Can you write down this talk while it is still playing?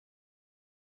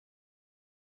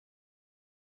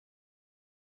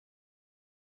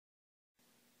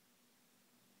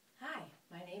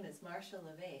is Marcia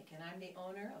LeVake, and I'm the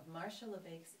owner of Marcia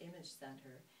LeVake's Image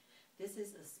Center. This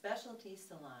is a specialty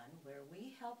salon where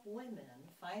we help women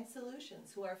find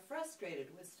solutions who are frustrated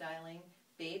with styling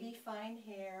baby fine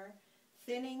hair,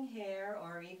 thinning hair,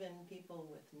 or even people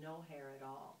with no hair at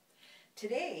all.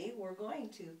 Today we're going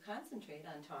to concentrate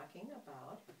on talking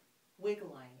about wig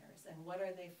liners and what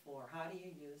are they for, how do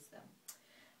you use them?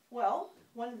 Well,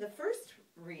 one of the first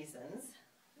reasons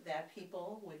that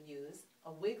people would use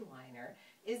a wig liner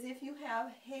is if you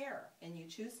have hair and you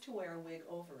choose to wear a wig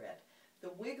over it.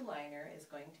 The wig liner is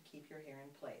going to keep your hair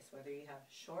in place. Whether you have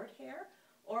short hair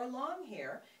or long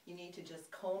hair, you need to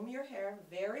just comb your hair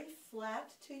very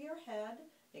flat to your head.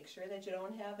 Make sure that you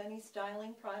don't have any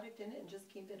styling product in it and just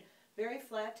keep it very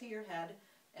flat to your head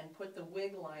and put the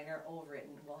wig liner over it,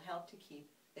 and it will help to keep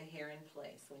the hair in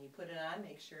place. When you put it on,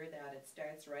 make sure that it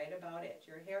starts right about at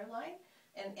your hairline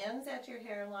and ends at your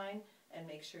hairline, and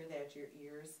make sure that your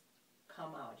ears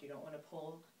come out. You don't want to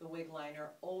pull the wig liner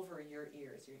over your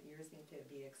ears. Your ears need to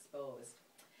be exposed.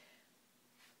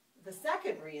 The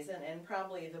second reason, and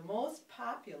probably the most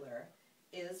popular,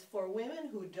 is for women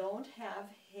who don't have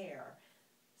hair.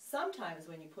 Sometimes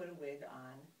when you put a wig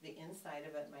on, the inside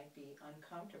of it might be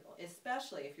uncomfortable,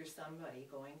 especially if you're somebody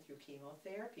going through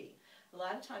chemotherapy. A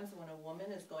lot of times when a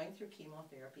woman is going through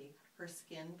chemotherapy, her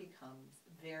skin becomes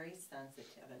very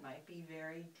sensitive. It might be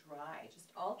very dry,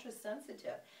 just ultra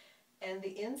sensitive. And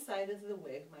the inside of the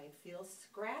wig might feel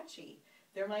scratchy.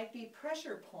 There might be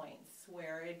pressure points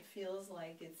where it feels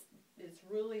like it's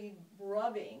really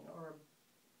rubbing or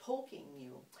poking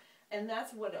you. And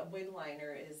that's what a wig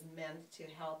liner is meant to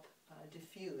help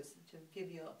diffuse, to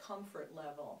give you a comfort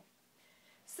level.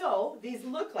 So these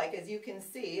look like, as you can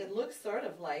see, it looks sort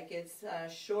of like it's a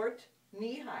short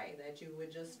knee-high that you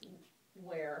would just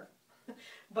wear,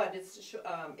 but it's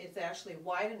actually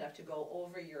wide enough to go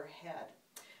over your head.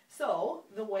 So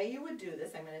the way you would do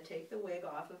this, I'm going to take the wig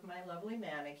off of my lovely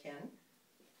mannequin,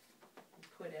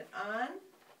 put it on,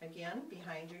 again,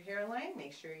 behind your hairline,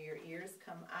 make sure your ears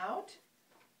come out.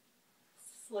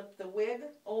 Slip the wig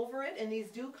over it, and these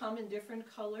do come in different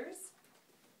colors,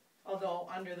 although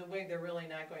under the wig they're really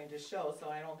not going to show, so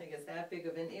I don't think it's that big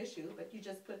of an issue, but you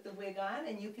just put the wig on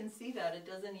and you can see that it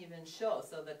doesn't even show,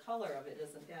 so the color of it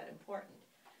isn't that important.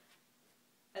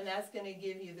 And that's going to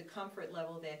give you the comfort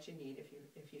level that you need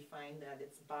if you find that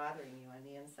it's bothering you on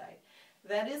the inside.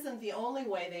 That isn't the only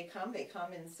way they come. They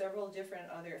come in several different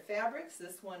other fabrics.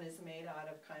 This one is made out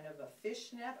of kind of a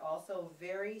fishnet, also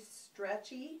very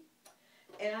stretchy.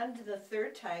 And the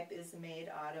third type is made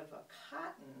out of a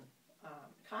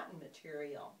cotton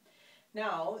material.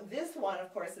 Now, this one,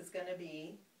 of course, is going to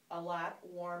be a lot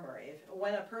warmer.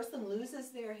 When a person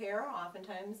loses their hair,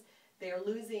 oftentimes they're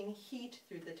losing heat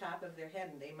through the top of their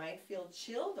head, and they might feel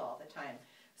chilled all the time.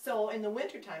 So in the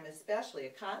wintertime especially,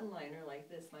 a cotton liner like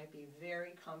this might be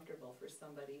very comfortable for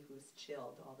somebody who's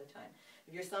chilled all the time.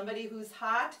 If you're somebody who's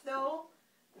hot, though,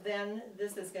 then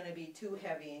this is going to be too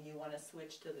heavy and you want to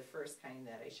switch to the first kind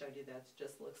that I showed you that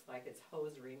just looks like it's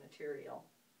hosiery material.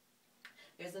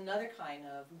 There's another kind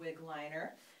of wig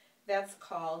liner that's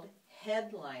called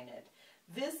headline-it.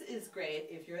 This is great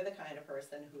if you're the kind of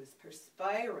person who's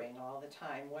perspiring all the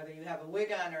time, whether you have a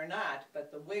wig on or not,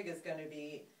 but the wig is going to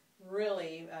be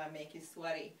really make you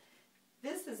sweaty.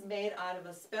 This is made out of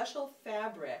a special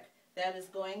fabric that is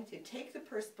going to take the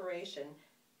perspiration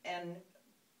and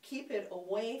keep it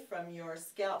away from your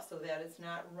scalp so that it's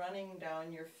not running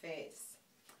down your face.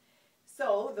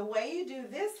 So the way you do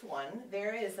this one,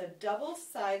 there is a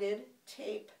double-sided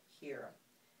tape here.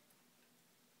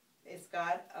 It's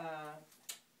got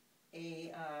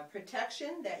a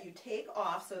protection that you take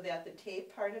off so that the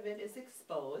tape part of it is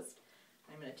exposed.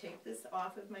 I'm going to take this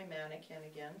off of my mannequin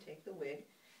again, take the wig.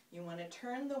 You want to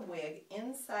turn the wig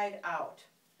inside out.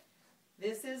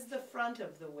 This is the front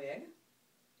of the wig.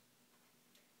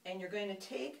 And you're going to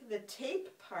take the tape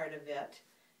part of it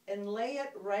and lay it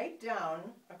right down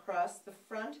across the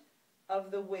front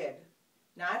of the wig.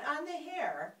 Not on the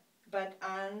hair, but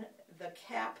on the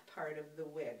cap part of the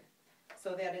wig,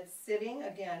 so that it's sitting,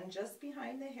 again, just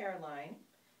behind the hairline.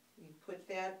 You put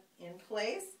that in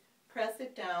place, press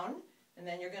it down, and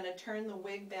then you're going to turn the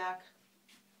wig back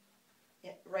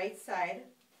right side.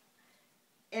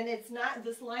 And it's not,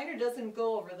 this liner doesn't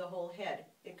go over the whole head.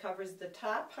 It covers the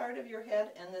top part of your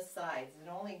head and the sides. It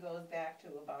only goes back to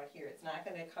about here. It's not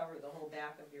going to cover the whole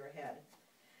back of your head.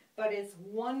 But it's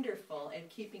wonderful at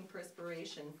keeping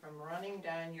perspiration from running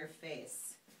down your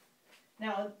face.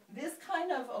 Now, this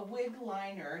kind of a wig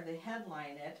liner, the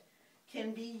headline-it,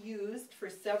 can be used for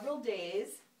several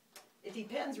days It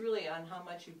depends really on how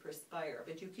much you perspire,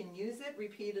 but you can use it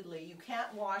repeatedly. You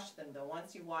can't wash them though.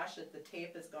 Once you wash it, the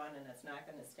tape is gone and it's not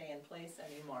going to stay in place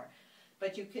anymore.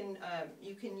 But you can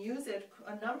use it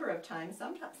a number of times.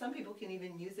 Some people can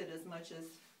even use it as much as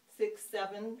 6,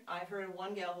 7. I've heard of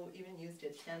one gal who even used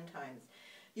it 10 times.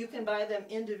 You can buy them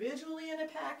individually in a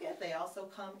packet. They also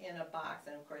come in a box,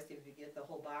 and of course if you get the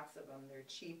whole box of them, they're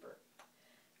cheaper.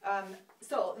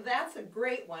 So that's a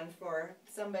great one for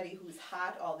somebody who's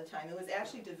hot all the time. It was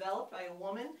actually developed by a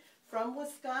woman from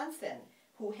Wisconsin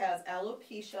who has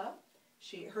alopecia.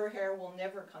 Her hair will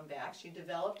never come back. She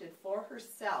developed it for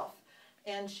herself,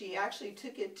 and she actually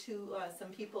took it to some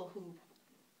people who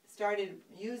started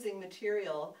using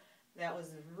material that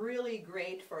was really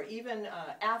great for even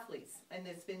athletes, and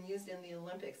it's been used in the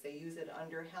Olympics. They use it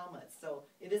under helmets, so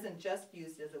it isn't just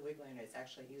used as a wig liner, it's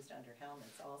actually used under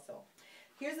helmets also.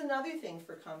 Here's another thing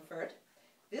for comfort.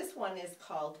 This one is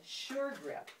called Sure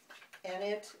Grip, and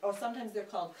sometimes they're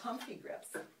called comfy grips.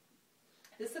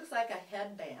 This looks like a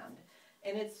headband,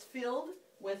 and it's filled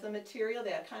with a material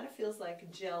that kind of feels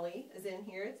like jelly is in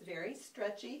here. It's very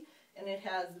stretchy, and it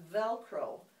has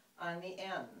Velcro on the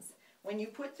ends. When you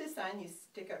put this on, you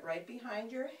stick it right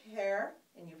behind your hair,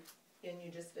 and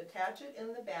you just attach it in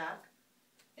the back,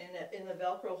 and the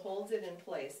Velcro holds it in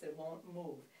place. It won't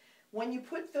move. When you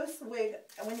put the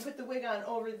wig on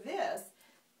over this,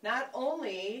 not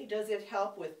only does it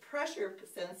help with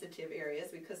pressure-sensitive areas,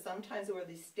 because sometimes where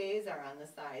the stays are on the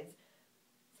sides,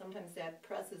 sometimes that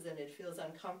presses and it feels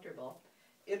uncomfortable.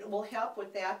 It will help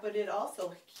with that, but it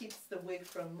also keeps the wig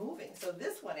from moving. So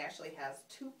this one actually has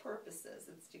two purposes.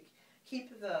 It's to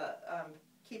keep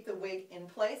the wig in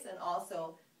place, and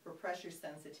also for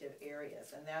pressure-sensitive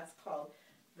areas, and that's called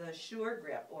the Sure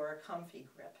Grip or a comfy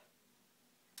grip.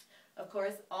 Of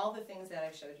course, all the things that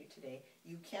I showed you today,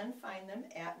 you can find them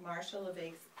at Marcia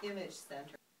LeVake's Image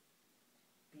Center.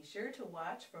 Be sure to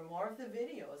watch for more of the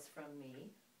videos from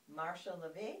me, Marcia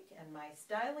LeVake, and my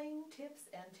styling tips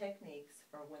and techniques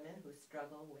for women who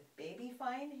struggle with baby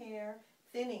fine hair,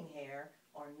 thinning hair,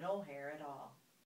 or no hair at all.